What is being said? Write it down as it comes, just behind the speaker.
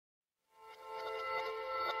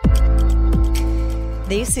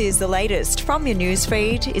This is the latest from your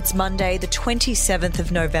newsfeed. It's Monday, the 27th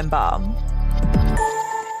of November.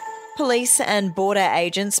 Police and border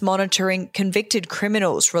agents monitoring convicted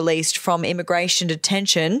criminals released from immigration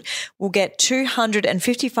detention will get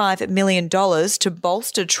 $255 million to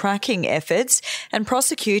bolster tracking efforts and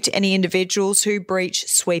prosecute any individuals who breach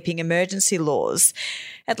sweeping emergency laws.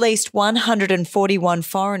 At least 141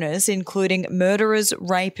 foreigners, including murderers,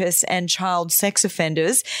 rapists and child sex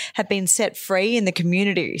offenders, have been set free in the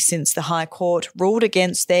community since the High Court ruled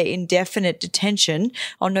against their indefinite detention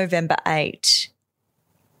on November 8.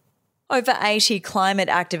 Over 80 climate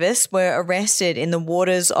activists were arrested in the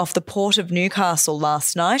waters off the port of Newcastle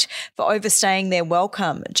last night for overstaying their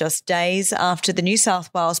welcome, just days after the New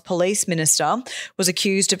South Wales Police Minister was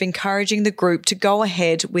accused of encouraging the group to go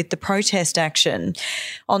ahead with the protest action.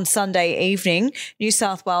 On Sunday evening, New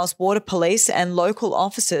South Wales Water Police and local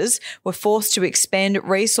officers were forced to expend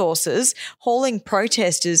resources, hauling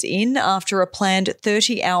protesters in after a planned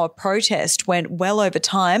 30-hour protest went well over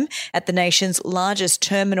time at the nation's largest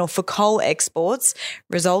terminal for coal exports,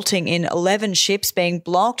 resulting in 11 ships being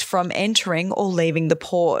blocked from entering or leaving the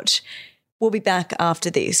port. We'll be back after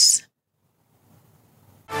this.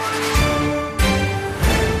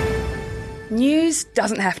 News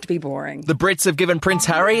doesn't have to be boring. The Brits have given Prince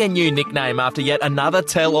Harry a new nickname after yet another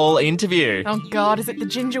tell-all interview. Oh God, is it the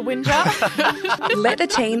Ginger Whinger? Let the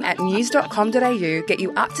team at news.com.au get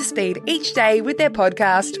you up to speed each day with their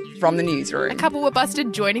podcast, From the Newsroom. A couple were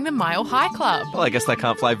busted joining the Mile High Club. Well, I guess they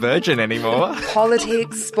can't fly Virgin anymore.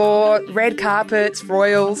 Politics, sport, red carpets,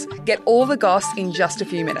 royals. Get all the goss in just a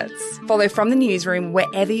few minutes. Follow From the Newsroom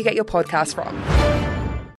wherever you get your podcasts from.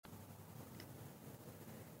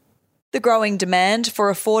 The growing demand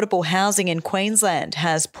for affordable housing in Queensland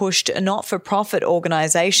has pushed a not-for-profit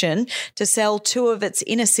organisation to sell 2 of its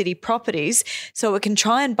inner-city properties so it can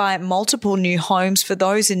try and buy multiple new homes for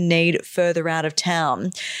those in need further out of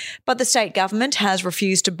town. But the state government has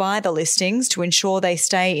refused to buy the listings to ensure they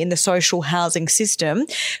stay in the social housing system,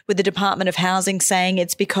 with the Department of Housing saying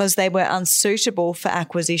it's because they were unsuitable for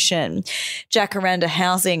acquisition. Jacaranda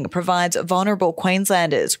Housing provides vulnerable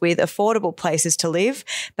Queenslanders with affordable places to live,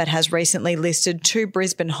 but has recently listed 2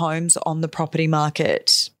 Brisbane homes on the property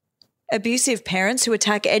market. Abusive parents who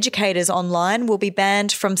attack educators online will be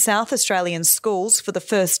banned from South Australian schools for the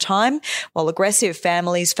first time, while aggressive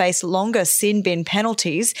families face longer sin bin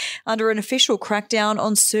penalties under an official crackdown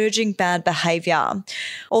on surging bad behaviour.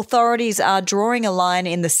 Authorities are drawing a line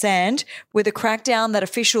in the sand with a crackdown that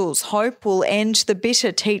officials hope will end the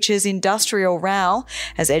bitter teachers' industrial row,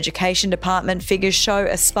 as Education Department figures show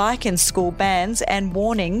a spike in school bans and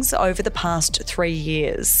warnings over the past 3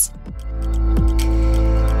 years.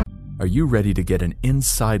 Are you ready to get an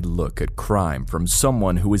inside look at crime from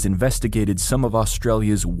someone who has investigated some of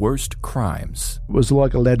Australia's worst crimes? It was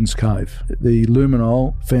like Aladdin's Cave. The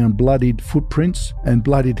luminol found bloodied footprints and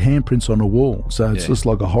bloodied handprints on a wall, so it's just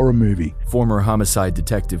like a horror movie. Former homicide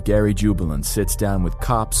detective Gary Jubilant sits down with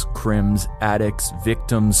cops, crims, addicts,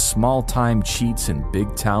 victims, small-time cheats, and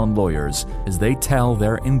big-town lawyers as they tell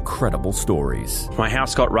their incredible stories. My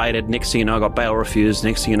house got raided. Next thing you know, I got bail refused.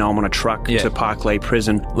 Next thing you know, I'm on a truck to Parklea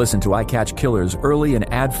Prison. Listen to I Catch Killers early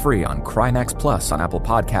and ad-free on Crimex Plus on Apple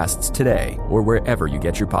Podcasts today or wherever you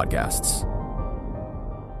get your podcasts.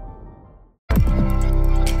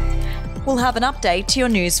 We'll have an update to your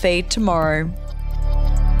newsfeed tomorrow.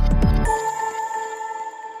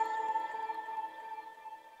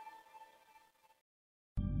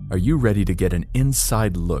 Are you ready to get an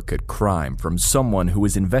inside look at crime from someone who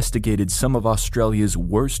has investigated some of Australia's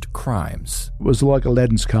worst crimes? It was like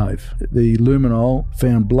Aladdin's Cave. The luminol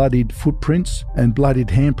found bloodied footprints and bloodied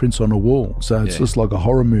handprints on a wall, so it's just like a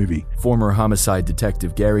horror movie. Former homicide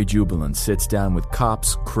detective Gary Jubilant sits down with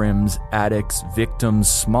cops, crims, addicts, victims,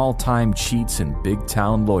 small-time cheats, and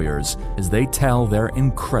big-town lawyers as they tell their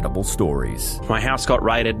incredible stories. My house got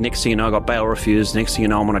raided. Next thing you know, I got bail refused. Next thing you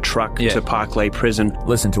know, I'm on a truck to Parklea Prison.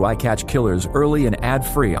 Listen to I Catch Killers early and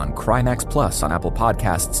ad-free on Crimex Plus on Apple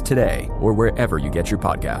Podcasts today or wherever you get your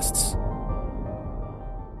podcasts.